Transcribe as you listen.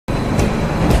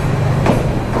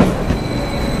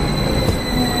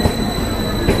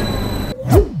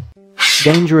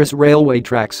dangerous railway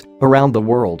tracks around the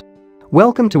world.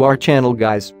 Welcome to our channel,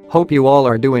 guys. Hope you all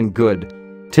are doing good.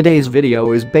 Today's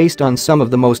video is based on some of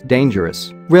the most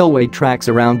dangerous railway tracks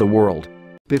around the world.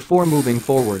 Before moving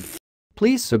forward,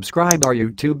 please subscribe our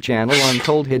YouTube channel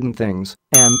Untold Hidden Things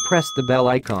and press the bell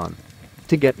icon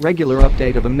to get regular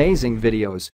update of amazing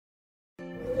videos.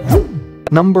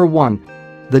 Number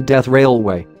 1. The Death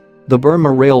Railway. The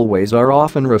Burma Railways are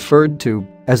often referred to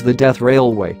as the Death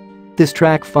Railway. This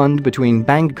track runs between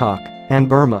Bangkok and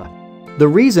Burma. The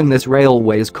reason this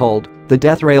railway is called the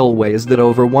Death Railway is that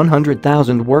over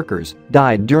 100,000 workers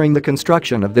died during the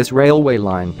construction of this railway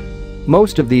line.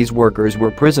 Most of these workers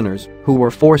were prisoners who were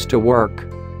forced to work.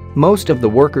 Most of the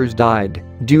workers died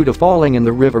due to falling in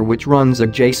the river which runs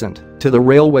adjacent to the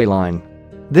railway line.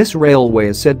 This railway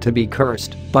is said to be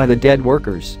cursed by the dead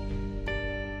workers.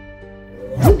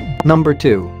 Number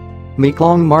 2.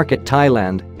 Meklong Market,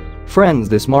 Thailand. Friends,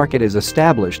 this market is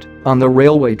established on the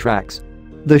railway tracks.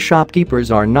 The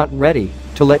shopkeepers are not ready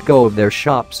to let go of their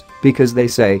shops because they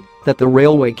say that the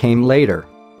railway came later.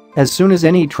 As soon as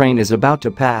any train is about to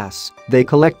pass, they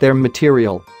collect their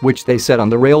material, which they set on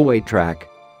the railway track.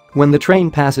 When the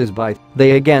train passes by,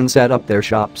 they again set up their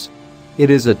shops. It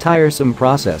is a tiresome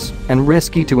process and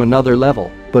risky to another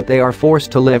level, but they are forced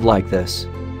to live like this.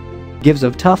 Gives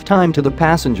a tough time to the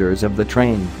passengers of the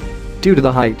train. Due to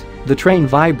the height, the train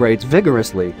vibrates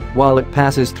vigorously while it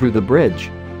passes through the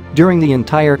bridge. During the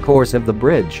entire course of the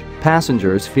bridge,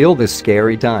 passengers feel this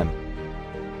scary time.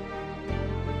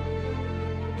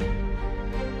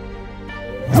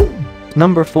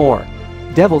 Number 4.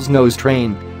 Devil's Nose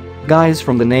Train. Guys,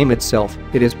 from the name itself,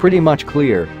 it is pretty much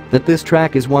clear that this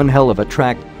track is one hell of a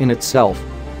track in itself.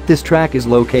 This track is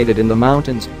located in the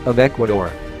mountains of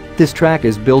Ecuador. This track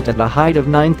is built at a height of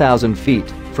 9,000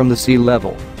 feet from the sea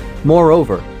level.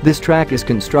 Moreover, this track is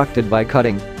constructed by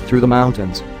cutting through the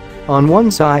mountains. On one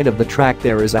side of the track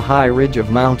there is a high ridge of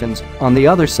mountains, on the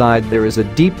other side there is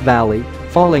a deep valley,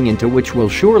 falling into which will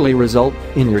surely result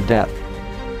in your death.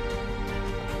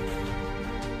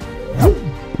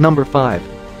 Number 5.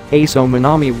 Aso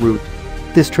Minami Route.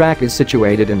 This track is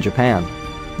situated in Japan.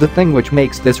 The thing which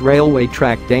makes this railway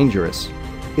track dangerous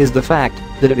is the fact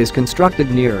that it is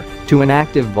constructed near to an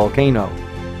active volcano.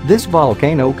 This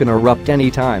volcano can erupt any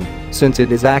time since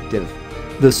it is active.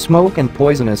 The smoke and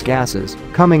poisonous gases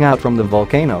coming out from the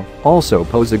volcano also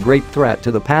pose a great threat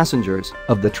to the passengers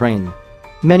of the train.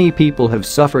 Many people have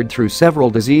suffered through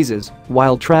several diseases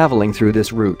while traveling through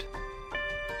this route.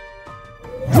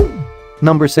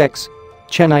 Number 6.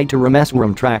 Chennai to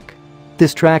Rameswaram track.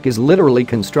 This track is literally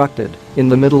constructed in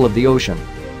the middle of the ocean.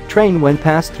 Train when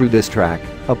passed through this track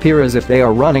appear as if they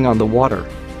are running on the water.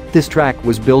 This track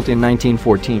was built in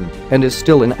 1914 and is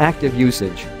still in active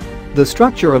usage. The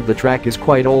structure of the track is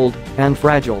quite old and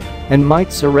fragile and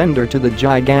might surrender to the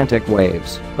gigantic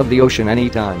waves of the ocean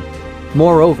anytime.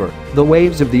 Moreover, the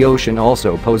waves of the ocean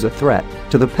also pose a threat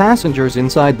to the passengers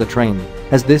inside the train,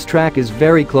 as this track is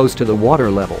very close to the water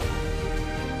level.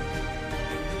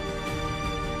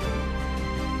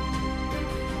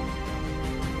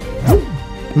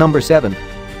 Number 7.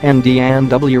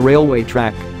 NDNW Railway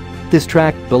Track. This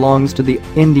track belongs to the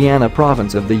Indiana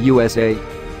province of the USA.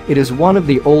 It is one of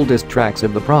the oldest tracks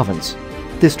of the province.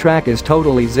 This track is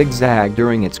totally zigzag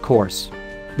during its course.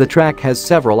 The track has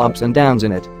several ups and downs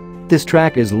in it. This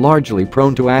track is largely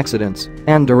prone to accidents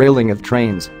and derailing of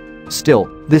trains. Still,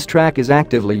 this track is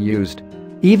actively used.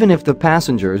 Even if the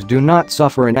passengers do not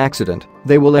suffer an accident,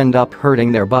 they will end up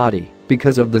hurting their body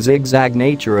because of the zigzag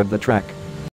nature of the track.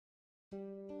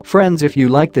 Friends, if you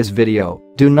like this video,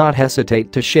 do not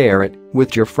hesitate to share it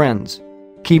with your friends.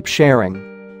 Keep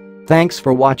sharing. Thanks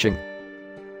for watching.